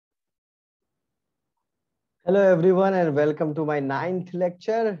Hello everyone and welcome to my ninth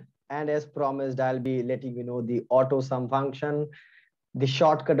lecture. And as promised, I'll be letting you know the auto sum function, the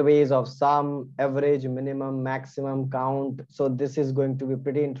shortcut ways of sum, average, minimum, maximum, count. So this is going to be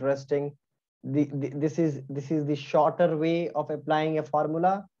pretty interesting. This is the shorter way of applying a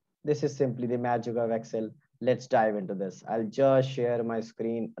formula. This is simply the magic of Excel. Let's dive into this. I'll just share my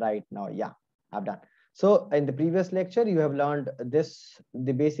screen right now. Yeah, I've done. So in the previous lecture, you have learned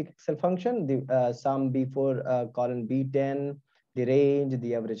the basic Excel function, the sum before column B10, the range,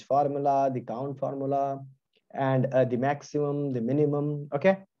 the average formula, the count formula, and the maximum, the minimum.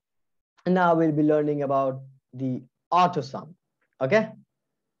 Okay. And now we'll be learning about the auto sum. Okay.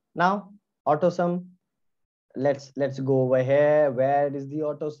 Now auto sum. Let's go over here. Where is the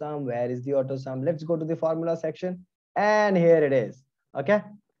auto sum? Where is the auto sum? Let's go to the formula section, and here it is. Okay.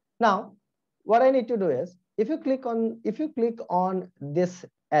 Now what I need to do is if you click on this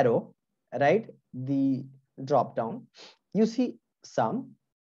arrow, right, the drop down, you see sum,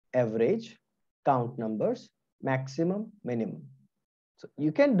 average, count numbers, maximum, minimum. So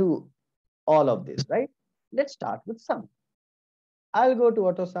you can do all of this, right? Let's start with sum. I'll go to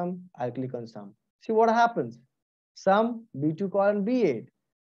auto sum. I'll click on sum. See what happens. Sum B2 colon B8.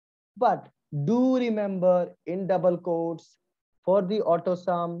 But do remember in double quotes, for the auto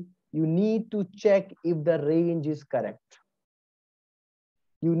sum, you need to check if the range is correct.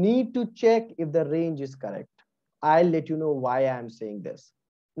 You need to check if the range is correct. I'll let you know why I'm saying this.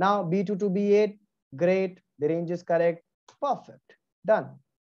 Now B2 to B8, great. The range is correct. Perfect. Done.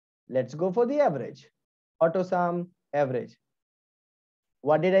 Let's go for the average. Auto sum, average.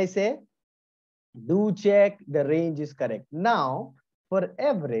 What did I say? Do check the range is correct. Now, for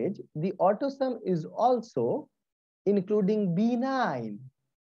average, the auto sum is also including B9,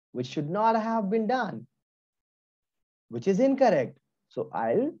 which should not have been done, which is incorrect. So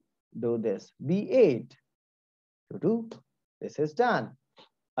I'll do this. B8 to do. This is done.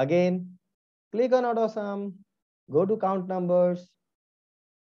 Again, click on auto sum, go to count numbers.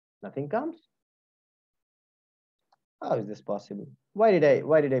 Nothing comes. How is this possible? Why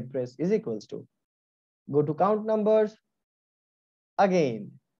did I press is equals to? Go to count numbers.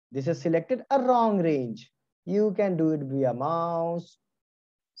 Again, this is selected a wrong range. You can do it via mouse.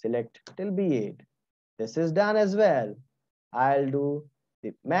 Select till B8. This is done as well. I'll do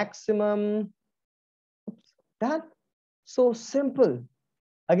the maximum. Oops, done. So simple.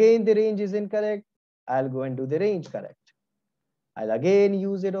 Again, the range is incorrect. I'll go and do the range correct. I'll again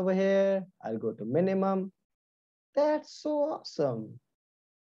use it over here. I'll go to minimum. That's so awesome.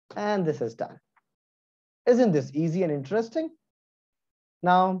 And this is done. Isn't this easy and interesting?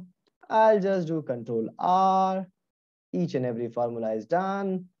 Now, I'll just do Control R. Each and every formula is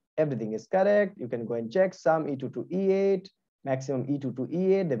done. Everything is correct. You can go and check sum E2 to E8, maximum E2 to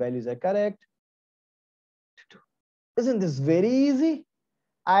E8. The values are correct. Isn't this very easy?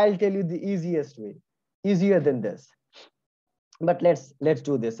 I'll tell you the easiest way, easier than this. But let's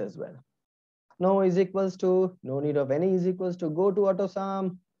do this as well. No is equals to, no need of any is equals to, go to auto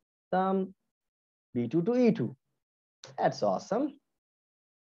sum, sum B2 to E2. That's awesome.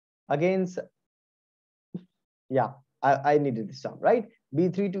 Again, yeah, I needed this sum, right?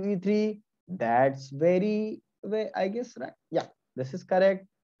 B3 to E3, that's very, I guess, right? Yeah, this is correct.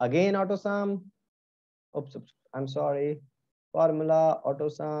 Again, auto sum. Oops, I'm sorry. Formula, auto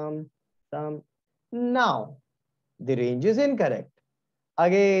sum, sum. Now, the range is incorrect.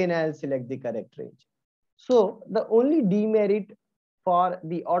 Again, I'll select the correct range. So the only demerit for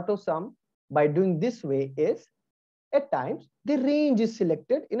the auto sum by doing this way is at times the range is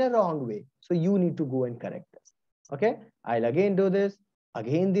selected in a wrong way. So you need to go and correct this. Okay, I'll again do this.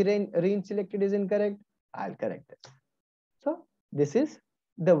 Again, the range selected is incorrect. I'll correct this. So this is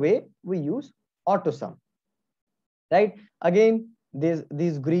the way we use auto sum. Right? Again,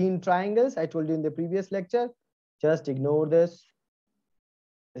 these green triangles I told you in the previous lecture, just ignore this.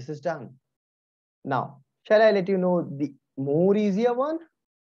 This is done. Now, shall I let you know the more easier one?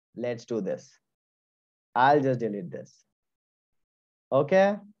 Let's do this. I'll just delete this.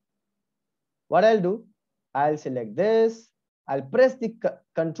 Okay. What I'll do, I'll select this. I'll press the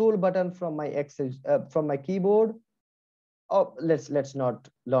control button from my Excel from my keyboard. Oh, let's not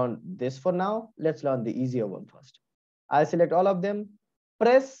learn this for now. Let's learn the easier one first. I'll select all of them,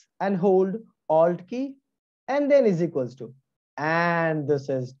 press and hold Alt key, and then is equals to. And this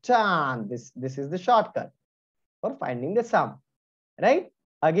is done. This is the shortcut for finding the sum, right?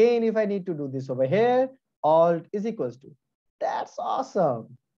 Again, if I need to do this over here, Alt is equals to. That's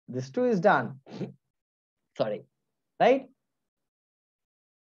awesome. This too is done. Sorry, right?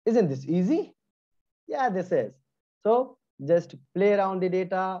 Isn't this easy? Yeah, this is. So just play around the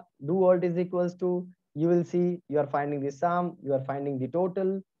data, do Alt is equals to, You will see you are finding the sum, you are finding the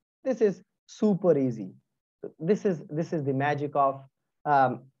total. This is super easy. This is the magic of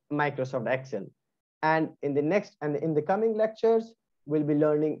Microsoft Excel. And in the coming lectures, we'll be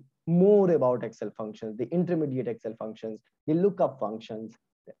learning more about Excel functions, the intermediate Excel functions, the lookup functions.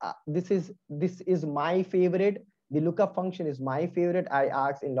 This is my favorite. The lookup function is my favorite. I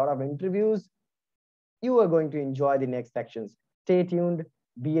ask in a lot of interviews. You are going to enjoy the next sections. Stay tuned,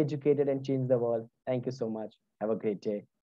 be educated, and change the world. Thank you so much. Have a great day.